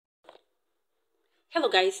Hello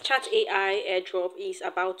guys, ChatAi airdrop is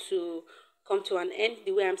about to come to an end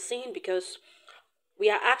the way I'm seeing, because we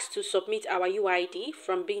are asked to submit our UID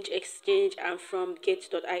from BingX Exchange and from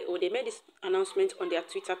Gate.io. They made this announcement on their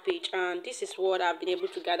Twitter page, and this is what I've been able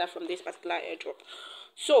to gather from this particular airdrop.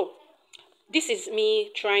 So this is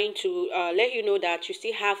me trying to let you know that you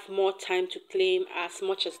still have more time to claim as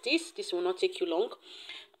much as this. This will not take you long.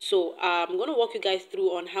 So I'm going to walk you guys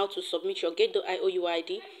through on how to submit your Gate.io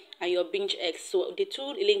UID and your BingX. So the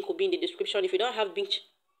two link will be in the description. If you don't have BingX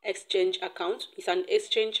Exchange account, it's an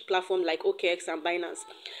exchange platform like OKX and Binance.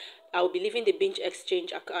 I will be leaving the BingX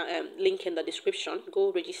Exchange link in the description.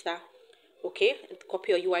 Go register. Okay,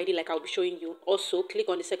 copy your UID like I'll be showing you. Also, click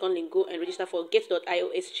on the second link, go and register for Get.io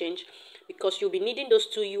exchange, because you'll be needing those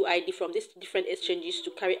two UID from these different exchanges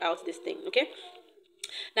to carry out this thing. Okay,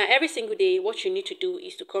 now every single day what you need to do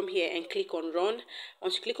is to come here and click on run.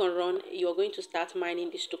 Once you click on run, you are going to start mining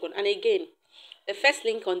this token. And again, the first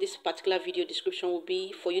link on this particular video description will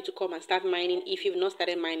be for you to come and start mining if you've not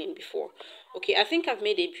started mining before. Okay, I think I've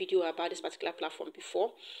made a video about this particular platform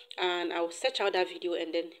before, and I will search out that video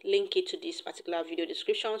and then link it to this particular video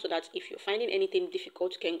description, so that if you're finding anything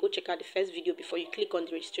difficult, you can go check out the first video before you click on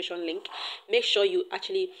the registration link. Make sure you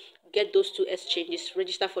actually get those two exchanges,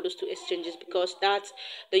 register for those two exchanges, because that's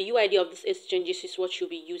the UID of these exchanges is what you'll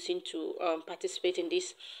be using to participate in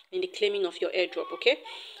the claiming of your airdrop. Okay,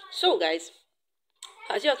 so guys,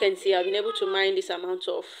 as you can see, I've been able to mine this amount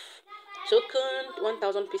of token,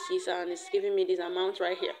 1000 pieces, and it's giving me this amount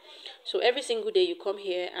right here. So every single day you come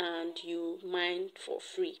here and you mine for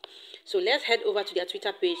free. So let's head over to their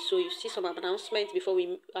Twitter page so you see some announcements before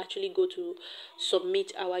we actually go to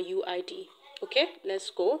submit our UID. Okay,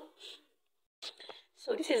 let's go.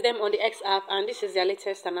 So this is them on the X app, and this is their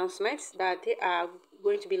latest announcement that they are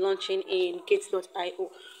going to be launching in Gate.io.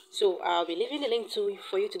 So I'll be leaving the link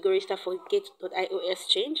for you to go register for Gate.io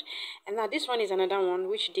exchange. And now this one is another one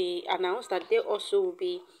which they announced that they also will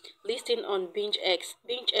be listing on BingX.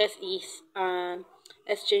 BingX is an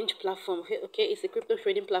exchange platform. Okay, it's a crypto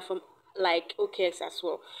trading platform like OKX as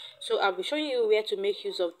well. So I'll be showing you where to make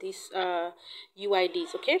use of these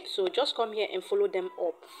UIDs. Okay, so just come here and follow them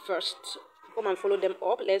up first. Come and follow them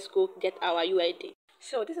up. Let's go get our UID.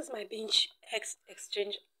 So this is my BingX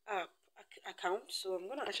Exchange app account. So I'm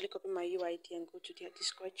gonna actually copy my UID and go to their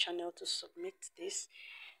Discord channel to submit this.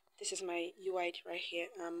 This is my UID right here.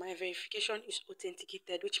 My verification is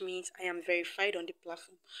authenticated, which means I am verified on the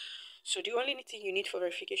platform. So the only thing you need for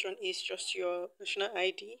verification is just your national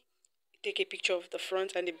ID. Take a picture of the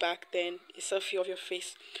front and the back, then a selfie of your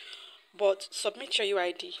face. But submit your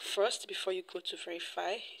UID first before you go to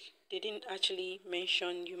verify. They didn't actually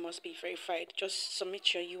mention you must be verified. Just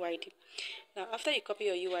submit your UID. Now, after you copy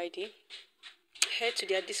your UID, head to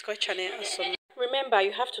their Discord channel and submit. Remember,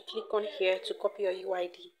 you have to click on here to copy your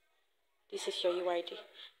UID. This is your UID.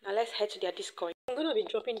 Now, let's head to their Discord. I'm going to be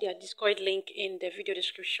dropping their Discord link in the video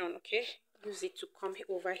description, okay? Use it to come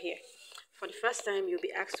over here. For the first time, you'll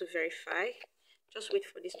be asked to verify. Just wait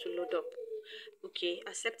for this to load up. Okay,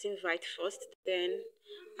 accept invite first, then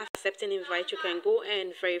after accepting invite you can go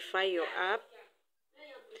and verify your app.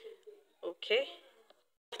 Okay,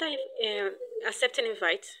 after accepting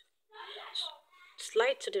invite,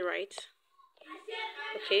 slide to the right.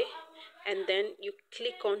 Okay, and then you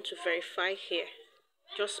click on to verify here.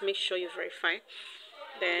 Just make sure you verify,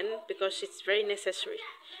 then, because it's very necessary.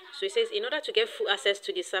 So it says, in order to get full access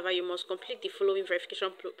to the server, you must complete the following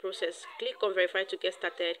verification process. Click on verify to get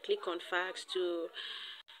started. Click on fax to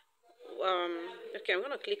okay, I'm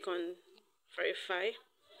gonna click on verify.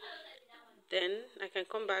 Then I can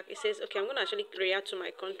come back. It says, okay, I'm gonna actually react to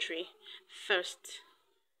my country first,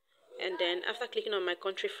 and then after clicking on my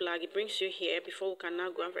country flag, it brings you here before we can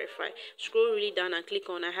now go and verify. Scroll really down and click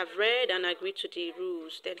on I have read and agreed to the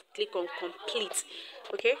rules. Then click on complete.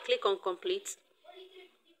 Okay, click on complete,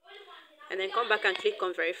 and then come back and click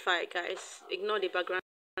on verify. Guys, ignore the background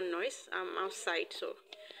noise. I'm outside, so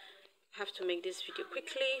I have to make this video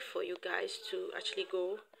quickly for you guys to actually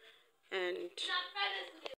go and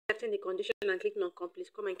accepting the condition and clicking on complete.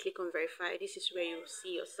 Come and click on verify. This is where you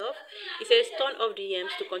see yourself. It says turn off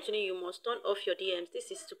DMs. To continue, you must turn off your DMs.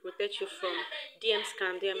 This is to protect you from DM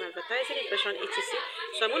scam, DM advertising, impression, etc.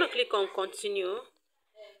 So I'm going to click on continue.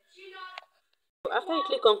 After you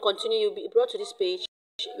click on continue, you'll be brought to this page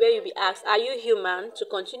where you'll be asked, are you human? To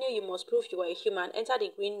continue, you must prove you are a human. Enter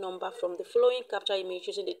the green number from the following capture image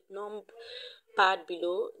using the pad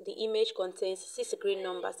below. The image contains 6 green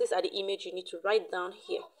numbers. These are the image you need to write down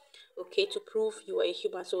here, okay, to prove you are a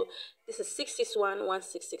human. So this is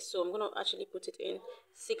 661166. So I'm going to actually put it in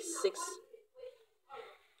 66.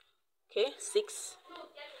 Okay, 6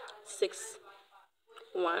 6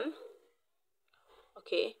 1.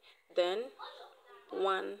 Okay, then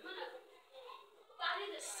 1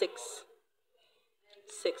 6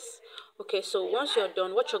 6. Okay, so once you're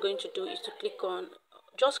done, what you're going to do is to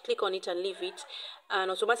just click on it and leave it,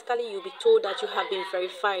 and automatically you'll be told that you have been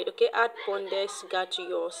verified. Okay, add Pondex guard to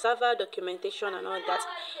your server, documentation and all that.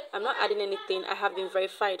 I'm not adding anything, I have been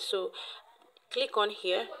verified. So click on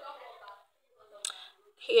here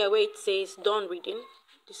where it says done reading,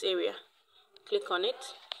 this area. Click on it.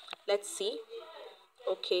 Let's see.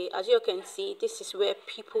 Okay, as you can see, this is where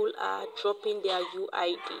people are dropping their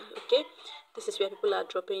UID. Okay, this is where people are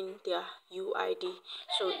dropping their UID.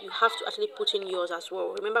 So you have to actually put in yours as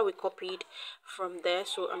well. Remember, we copied from there,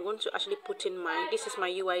 so I'm going to actually put in mine. This is my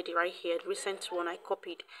UID right here, the recent one I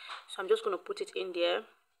copied. So I'm just going to put it in there.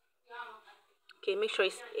 Okay, make sure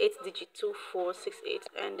it's 8-digit 2468,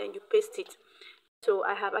 and then you paste it. So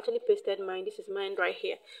I have actually pasted mine. This is mine right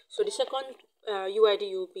here. So the second UID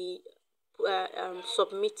you'll be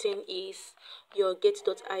submitting is your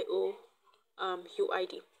get.io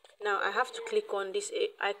UID. Now I have to click on this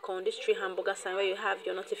icon, this three hamburger sign where you have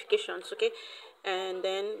your notifications. Okay, and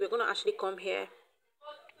then we're going to actually come here.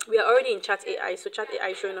 We are already in ChatAi, so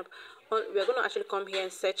ChatAi is showing up. We're going to actually come here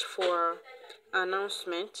and search for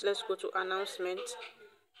announcement. Let's go to announcement.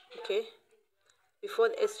 Okay, before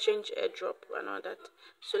the exchange airdrop and all that.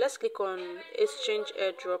 So let's click on exchange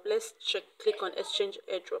airdrop. Let's click on exchange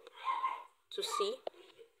airdrop to see.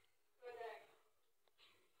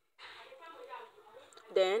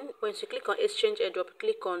 Then once you click on exchange airdrop,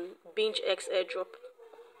 click on BingX airdrop.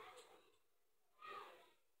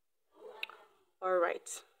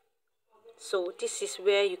 Alright, so this is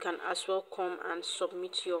where you can as well come and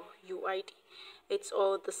submit your UID. It's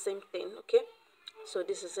all the same thing. Okay, so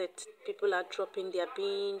this is it. People are dropping their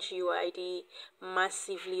Binge UID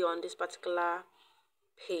massively on this particular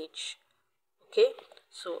page. Okay,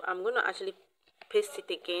 so I'm gonna actually paste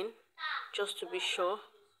it again just to be sure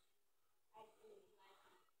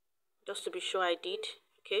I did.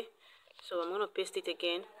 Okay, so I'm gonna paste it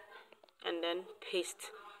again and then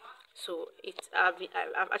paste. So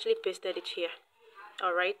I've actually pasted it here.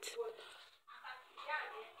 All right,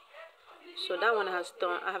 so that one has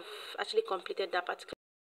done. I have actually completed that particular.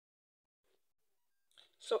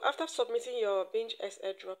 So after submitting your BingX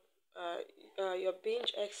airdrop, your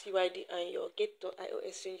BingX UID and your get.io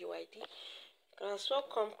exchange UID, you can as well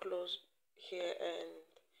come close here, and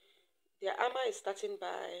their AMA is starting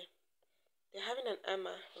by, they're having an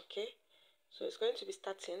AMA. Okay, so it's going to be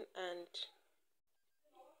starting, and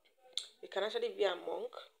you can actually be a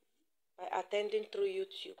monk by attending through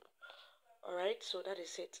YouTube. Alright, so that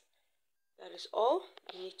is it. That is all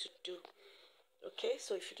you need to do. Okay,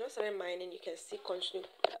 so if you don't start mining, you can still continue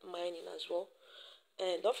mining as well.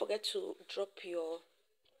 And don't forget to drop your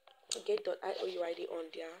get.io UID on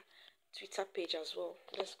their Twitter page as well.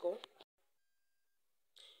 Let's go.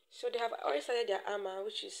 So they have already started their AMA,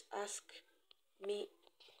 which is ask me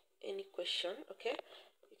any question. Okay,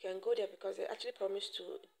 you can go there because they actually promised to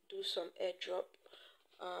do some airdrop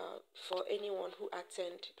for anyone who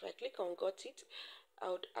attend. If I click on got it, I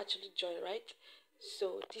would actually join, right?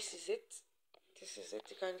 So this is it.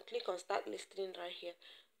 You can click on start listening right here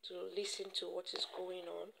to listen to what is going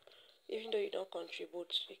on. Even though you don't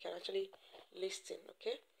contribute, you can actually listen.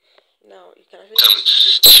 Okay, now you can actually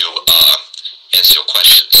answer your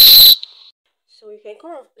questions. So you can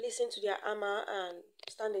come and listen to their AMA and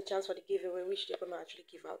stand a chance for the giveaway, which they're going to actually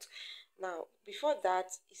give out. Now, before that,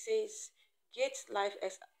 it says get live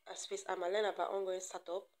as space AMA, learn about ongoing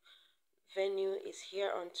startup. Venue is here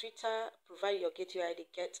on Twitter. Provide your get UID,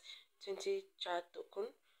 get 20 chat token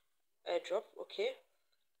airdrop. Okay,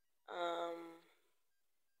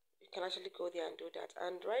 you can actually go there and do that.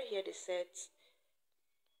 And right here they said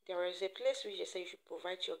there is a place which they say you should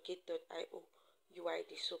provide your get.io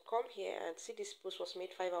UID. So come here and see this post was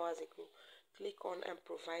made 5 hours ago. Click on and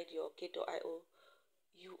provide your get.io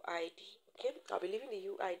UID. Okay, I'll be leaving the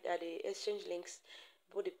UID the exchange links,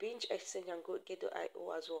 both the BingX Exchange and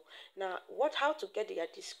get.io as well. Now, how to get their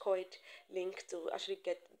Discord link to actually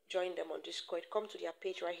join them on Discord? Come to their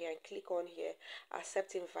page right here and click on here,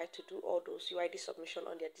 accept invite to do all those UID submission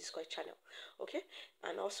on their Discord channel. Okay,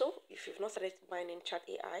 and also if you've not started mining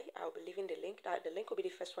ChatAi, I'll be leaving the link. The link will be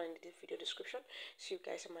the first one in the video description. See you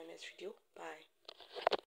guys in my next video. Bye.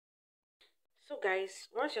 So guys,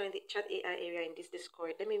 once you're in the ChatAi area in this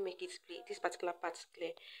Discord, let me make it clear. This particular part is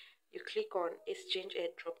clear. You click on exchange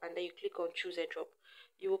airdrop and then you click on choose airdrop.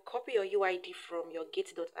 You will copy your UID from your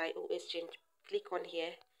get.io exchange. Click on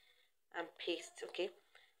here and paste. Okay,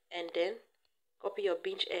 and then copy your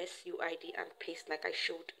BingX UID and paste like I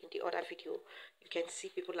showed in the other video. You can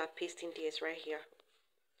see people are pasting theirs right here.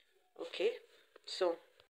 Okay, so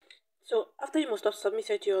after you must have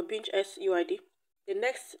submitted your BingX UID, the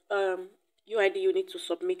next UID you need to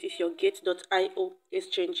submit is your Gate.io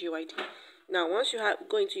exchange UID. Now, once you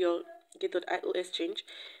go into your Gate.io exchange,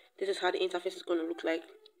 this is how the interface is going to look like.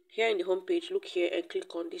 Here in the home page, look here and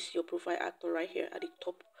click on this your profile icon right here at the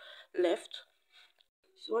top left.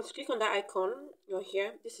 So once you click on that icon, you're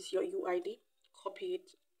here. This is your UID. Copy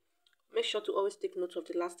it. Make sure to always take note of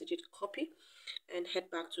the last digit. Copy and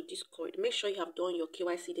head back to Discord. Make sure you have done your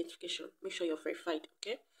KYC identification. Make sure you're verified.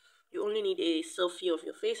 Okay. You only need a selfie of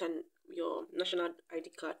your face and your national ID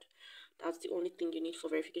card. That's the only thing you need for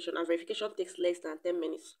verification. And verification takes less than 10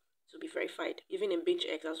 minutes to be verified, even in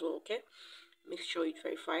BingX as well. Okay. Make sure you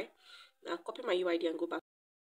verify. Now copy my UID and go back